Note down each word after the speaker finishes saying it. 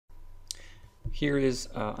Here is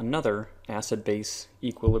another acid-base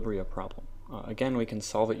equilibria problem. Again, we can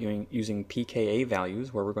solve it using pKa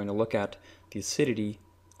values, where we're going to look at the acidity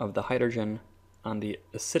of the hydrogen on the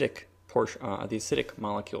acidic portion, the acidic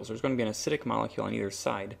molecules. There's going to be an acidic molecule on either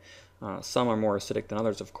side. Some are more acidic than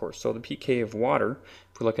others, of course. So the pK of water,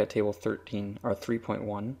 if we look at table 13 or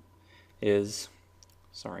 3.1, is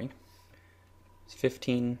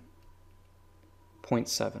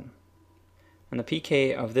 15.7. And the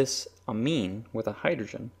pK of this amine with a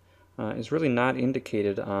hydrogen is really not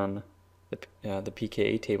indicated on the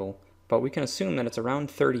pKa table, but we can assume that it's around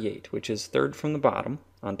 38, which is third from the bottom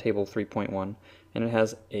on table 3.1, and it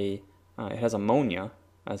has ammonia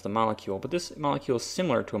as the molecule, but this molecule is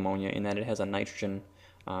similar to ammonia in that it has a nitrogen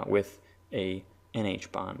with a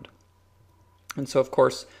NH bond. And so, of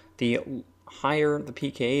course, the higher the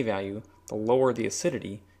pKa value, the lower the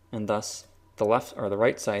acidity, and thus the left or the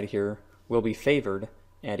right side here will be favored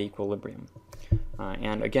at equilibrium.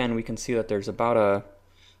 And again, we can see that there's about a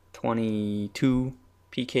 22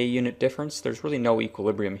 pK unit difference. There's really no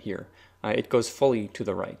equilibrium here. It goes fully to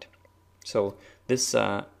the right. So this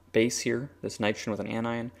base here, this nitrogen with an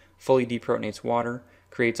anion, fully deprotonates water,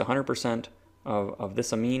 creates 100% of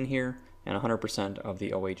this amine here, and 100% of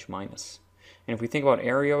the OH minus. And if we think about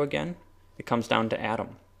aereo again, it comes down to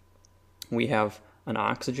atom. We have an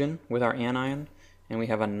oxygen with our anion, and we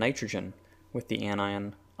have a nitrogen with the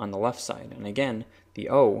anion on the left side. And again, the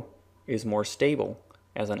O is more stable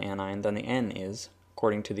as an anion than the N is.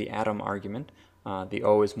 According to the atom argument, the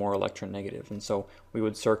O is more electronegative. And so we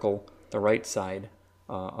would circle the right side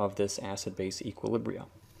of this acid-base equilibria.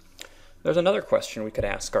 There's another question we could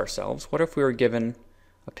ask ourselves. What if we were given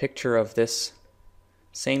a picture of this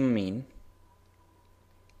same amine,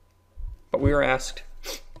 but we were asked,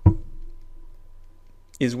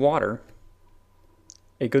 is water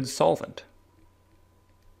a good solvent?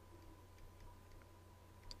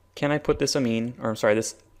 Can I put this amine, or I'm sorry,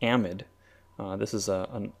 this amide, this is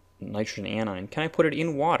a nitrogen anion, can I put it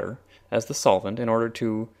in water as the solvent in order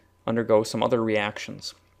to undergo some other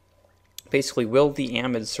reactions? Basically, will the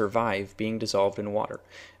amide survive being dissolved in water?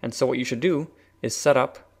 And so what you should do is set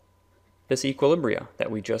up this equilibria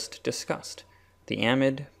that we just discussed. The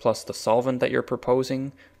amide plus the solvent that you're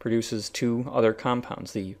proposing produces two other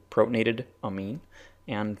compounds, the protonated amine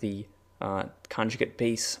and the conjugate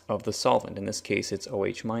base of the solvent. In this case, it's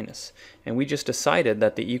OH minus. And we just decided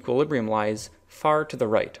that the equilibrium lies far to the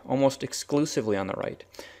right, almost exclusively on the right.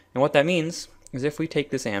 And what that means is if we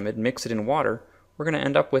take this amide, mix it in water, we're going to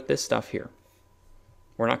end up with this stuff here.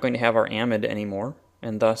 We're not going to have our amide anymore,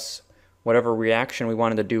 and thus whatever reaction we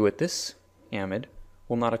wanted to do with this amide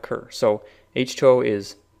will not occur. So H2O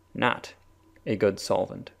is not a good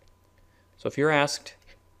solvent. So if you're asked,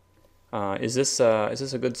 is this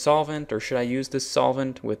a good solvent, or should I use this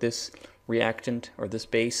solvent with this reactant or this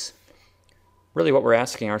base? Really what we're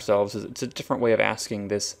asking ourselves is, it's a different way of asking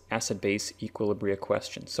this acid-base equilibria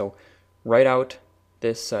question. So write out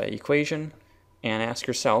this equation and ask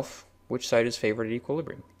yourself which side is favored at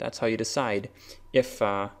equilibrium. That's how you decide if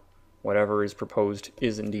whatever is proposed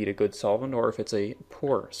is indeed a good solvent or if it's a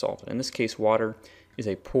poor solvent. In this case, water is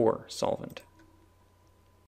a poor solvent.